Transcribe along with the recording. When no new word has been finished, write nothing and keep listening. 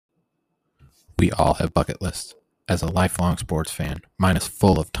We all have bucket lists. As a lifelong sports fan, mine is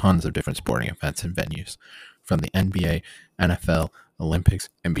full of tons of different sporting events and venues, from the NBA, NFL, Olympics,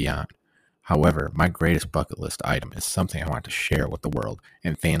 and beyond. However, my greatest bucket list item is something I want to share with the world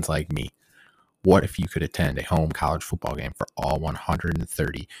and fans like me. What if you could attend a home college football game for all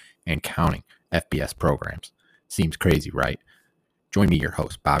 130 and counting FBS programs? Seems crazy, right? Join me, your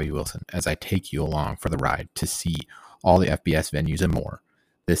host, Bobby Wilson, as I take you along for the ride to see all the FBS venues and more.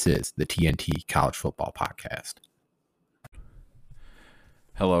 This is the TNT College Football Podcast.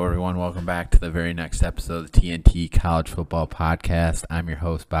 Hello, everyone. Welcome back to the very next episode of the TNT College Football Podcast. I'm your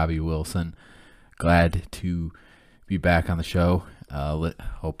host, Bobby Wilson. Glad to be back on the show.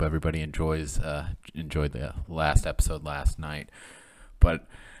 Hope everybody enjoyed the last episode last night. But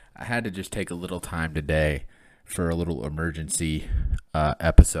I had to just take a little time today for a little emergency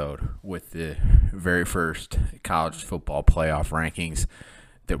episode with the very first college football playoff rankings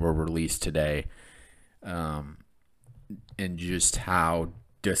that were released today, and just how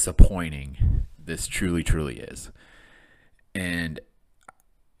disappointing this truly is. And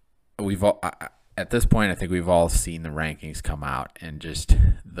we've all, at this point, I think we've all seen the rankings come out, and just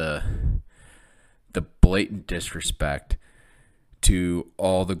the blatant disrespect to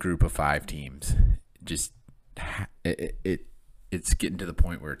all the group of five teams. Just it's getting to the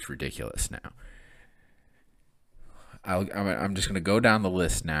point where it's ridiculous now. I'm just going to go down the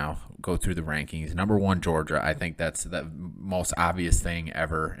list now, go through the rankings. Number 1, Georgia. I think that's the most obvious thing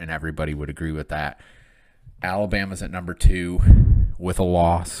ever, and everybody would agree with that. Alabama's at number 2 with a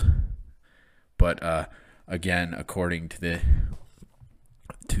loss. But again, according to the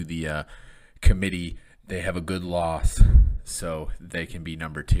committee, they have a good loss, so they can be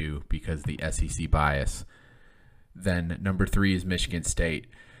number 2 because the SEC bias. Then number 3 is Michigan State.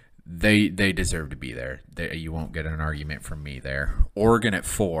 They deserve to be there. You won't get an argument from me there. Oregon at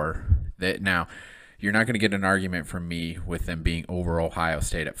 4. Now, you're not going to get an argument from me with them being over Ohio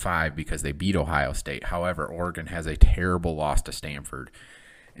State at 5 because they beat Ohio State. However, Oregon has a terrible loss to Stanford.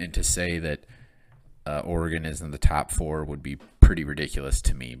 And to say that Oregon is in the top 4 would be pretty ridiculous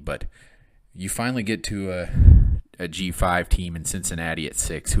to me. But you finally get to a G5 team in Cincinnati at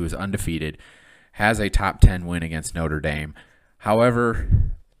 6 who is undefeated, has a top 10 win against Notre Dame.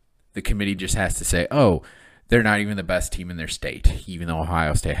 However, the committee just has to say, oh, they're not even the best team in their state, even though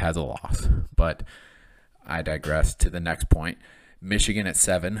Ohio State has a loss. But I digress to the next point. Michigan at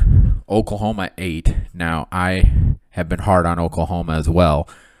 7, Oklahoma at 8. Now, I have been hard on Oklahoma as well,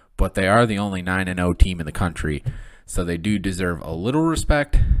 but they are the only 9-0 team in the country, so they do deserve a little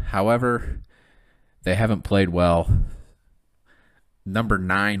respect. However, they haven't played well. Number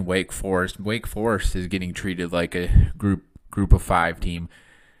 9, Wake Forest. Wake Forest is getting treated like a group of 5 team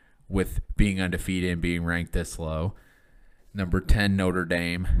with being undefeated and being ranked this low. Number 10, Notre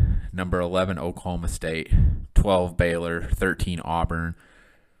Dame. Number 11, Oklahoma State. 12, Baylor. 13, Auburn.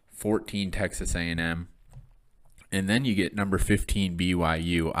 14, Texas A&M. And then you get number 15,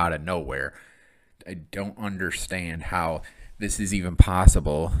 BYU, out of nowhere. I don't understand how this is even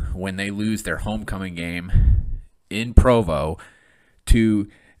possible when they lose their homecoming game in Provo to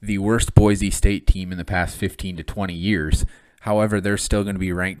the worst Boise State team in the past 15 to 20 years. However, they're still going to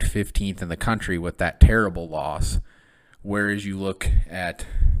be ranked 15th in the country with that terrible loss. Whereas you look at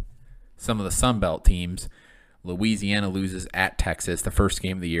some of the Sun Belt teams, Louisiana loses at Texas the first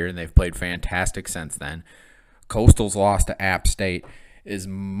game of the year, and they've played fantastic since then. Coastal's loss to App State is a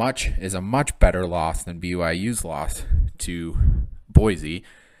much better loss than BYU's loss to Boise.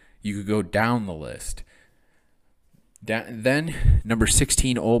 You could go down the list. Then number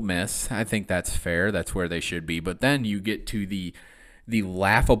 16, Ole Miss. I think that's fair. That's where they should be. But then you get to the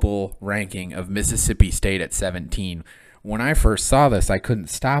laughable ranking of Mississippi State at 17. When I first saw this, I couldn't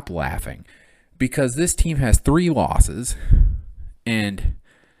stop laughing because this team has 3 losses, and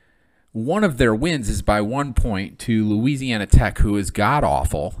one of their wins is by 1 point to Louisiana Tech, who is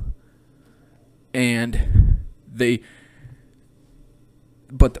god-awful. And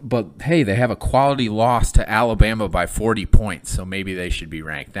But hey, they have a quality loss to Alabama by 40 points, so maybe they should be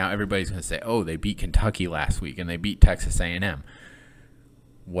ranked. Now everybody's going to say, oh, they beat Kentucky last week and they beat Texas A&M.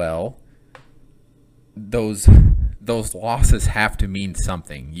 Well, those losses have to mean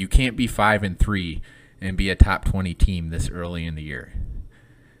something. You can't be 5-3 and be a top 20 team this early in the year.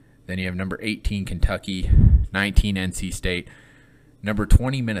 Then you have number 18, Kentucky, 19, NC State, number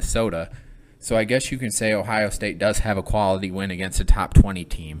 20, Minnesota. So I guess you can say Ohio State does have a quality win against a top 20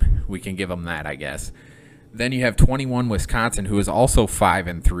 team. We can give them that, I guess. Then you have 21, Wisconsin, who is also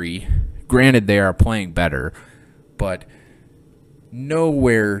 5-3. Granted, they are playing better, but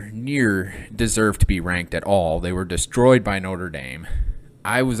nowhere near deserve to be ranked at all. They were destroyed by Notre Dame.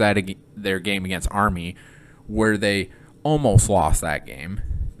 I was at their game against Army where they almost lost that game.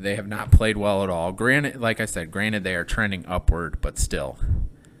 They have not played well at all. Granted, like I said, they are trending upward, but still,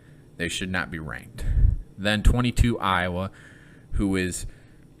 they should not be ranked. Then 22 Iowa, who is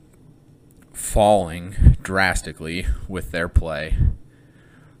falling drastically with their play.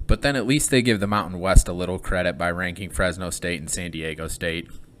 But then at least they give the Mountain West a little credit by ranking Fresno State and San Diego State.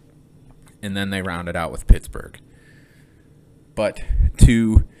 And then they round it out with Pittsburgh. But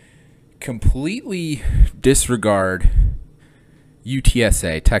to completely disregard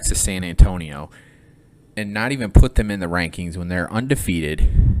UTSA, Texas San Antonio, and not even put them in the rankings when they're undefeated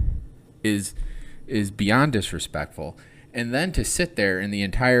is beyond disrespectful. And then to sit there in the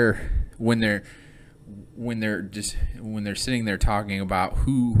entire when they're sitting there talking about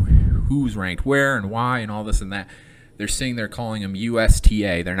who's ranked where and why and all this and that, they're sitting there calling them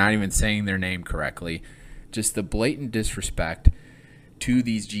USTA. They're not even saying their name correctly. Just the blatant disrespect to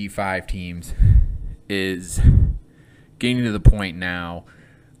these G5 teams is getting to the point now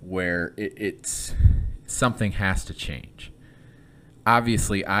where it's something has to change.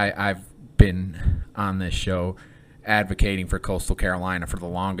 Obviously, I've been on this show advocating for Coastal Carolina for the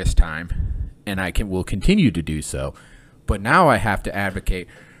longest time, and will continue to do so. But now I have to advocate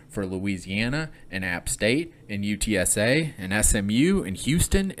for Louisiana and App State and UTSA and SMU and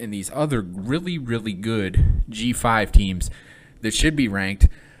Houston and these other really, really good G5 teams that should be ranked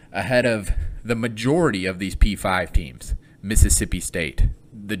ahead of the majority of these P5 teams. Mississippi State,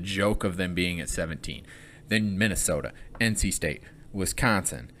 the joke of them being at 17. Then Minnesota, NC State,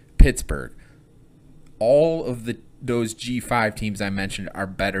 Wisconsin, Pittsburgh. All of those G5 teams I mentioned are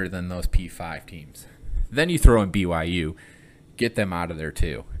better than those P5 teams. Then you throw in BYU, get them out of there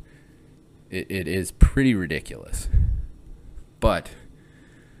too. It is pretty ridiculous. But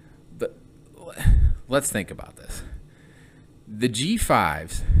let's think about this. The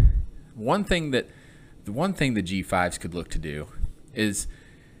G5s, the one thing the G5s could look to do is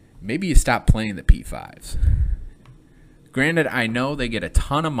maybe you stop playing the P5s. Granted, I know they get a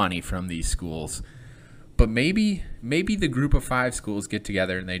ton of money from these schools, but maybe the group of 5 schools get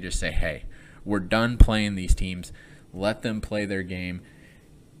together and they just say, hey, we're done playing these teams. Let them play their game.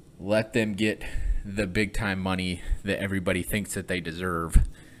 Let them get the big-time money that everybody thinks that they deserve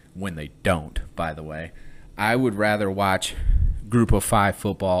when they don't, by the way. I would rather watch Group of 5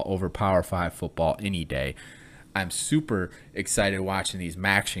 football over Power 5 football any day. I'm super excited watching these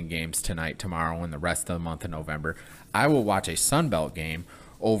MACtion games tonight, tomorrow, and the rest of the month of November. I will watch a Sun Belt game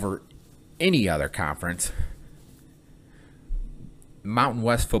over any other conference. Mountain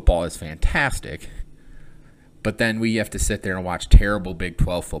West football is fantastic, but then we have to sit there and watch terrible Big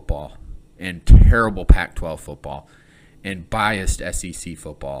 12 football and terrible Pac-12 football and biased SEC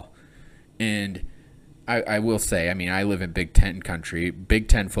football. And I will say, I mean, I live in Big Ten country. Big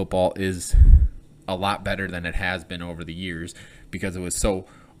Ten football is a lot better than it has been over the years because it was so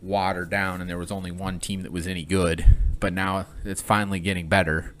watered down and there was only one team that was any good. But now it's finally getting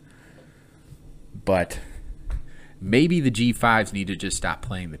better. But maybe the G5s need to just stop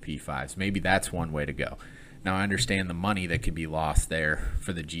playing the P5s. Maybe that's one way to go. Now, I understand the money that could be lost there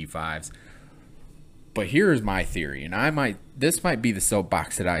for the G5s. But here's my theory, and this might be the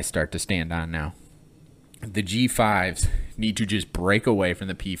soapbox that I start to stand on now. The G5s need to just break away from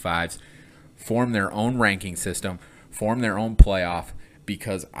the P5s, form their own ranking system, form their own playoff,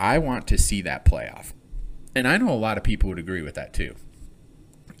 because I want to see that playoff. And I know a lot of people would agree with that too.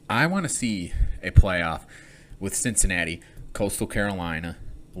 I want to see a playoff with Cincinnati, Coastal Carolina,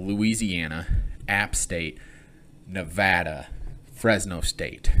 Louisiana, App State, Nevada, Fresno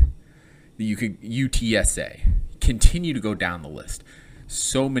State. You could UTSA. Continue to go down the list.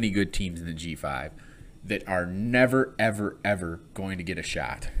 So many good teams in the G5 that are never, ever, ever going to get a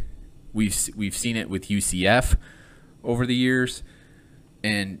shot. We've seen it with UCF over the years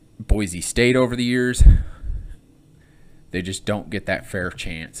and Boise State over the years. They just don't get that fair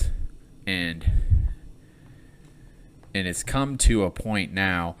chance. And it's come to a point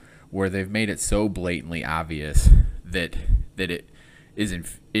now where they've made it so blatantly obvious that it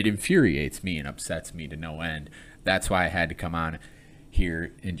infuriates me and upsets me to no end. That's why I had to come on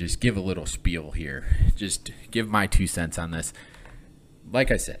here and just give a little spiel here. Just give my 2 cents on this.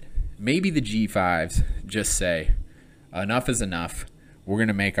 Like I said, maybe the G5s just say, enough is enough. We're going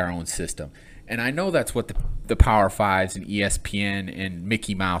to make our own system. And I know that's what the Power 5s and ESPN and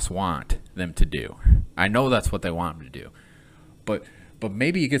Mickey Mouse want them to do. I know that's what they want them to do. But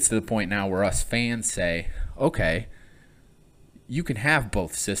maybe it gets to the point now where us fans say, okay, you can have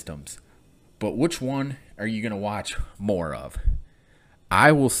both systems, but which one are you going to watch more of?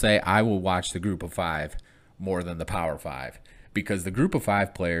 I will say I will watch the Group of 5 more than the Power 5 because the group of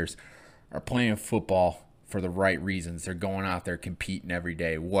 5 players are playing football for the right reasons. They're going out there competing every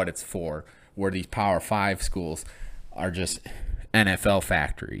day, what it's for, where these Power 5 schools are just NFL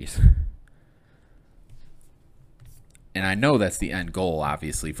factories. And I know that's the end goal,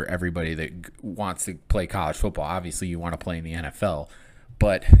 obviously, for everybody that wants to play college football. Obviously, you want to play in the NFL.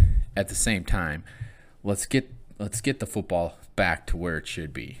 But at the same time, let's get the football back to where it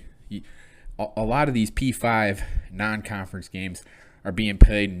should be. A lot of these P5 non-conference games are being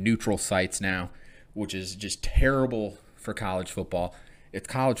played in neutral sites now, which is just terrible for college football. It's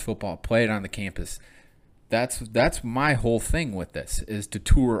college football. Play it on the campus. That's my whole thing with this, is to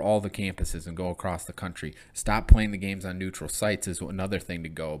tour all the campuses and go across the country. Stop playing the games on neutral sites is another thing to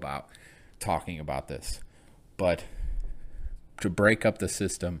go about talking about this. But to break up the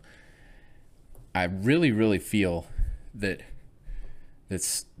system, I really, really feel that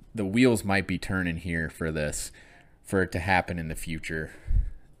the wheels might be turning here for this, for it to happen in the future.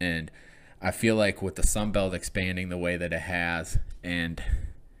 And I feel like with the Sun Belt expanding the way that it has, and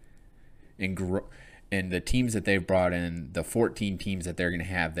the teams that they've brought in, the 14 teams that they're going to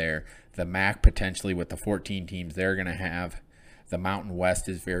have there, the MAC potentially with the 14 teams they're going to have, the Mountain West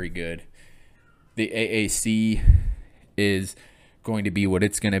is very good. The AAC is going to be what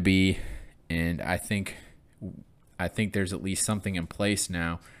it's going to be, and I think there's at least something in place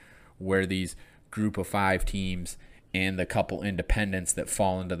now where these group of 5 teams and the couple independents that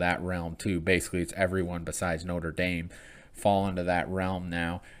fall into that realm too, basically it's everyone besides Notre Dame, fall into that realm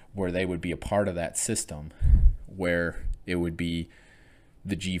now, where they would be a part of that system, where it would be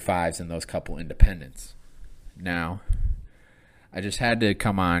the G5s and those couple independents. Now, I just had to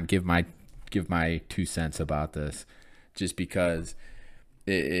come on, give my 2 cents about this, just because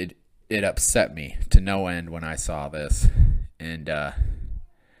it upset me to no end when I saw this. And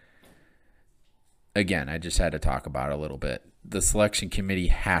again, I just had to talk about it a little bit. The selection committee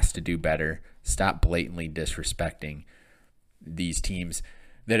has to do better. Stop blatantly disrespecting these teams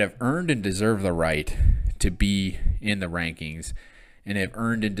that have earned and deserve the right to be in the rankings, and have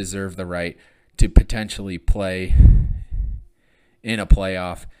earned and deserve the right to potentially play in a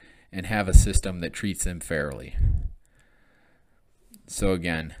playoff and have a system that treats them fairly. So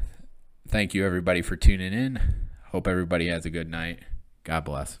again, thank you everybody for tuning in. Hope everybody has a good night. God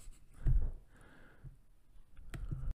bless.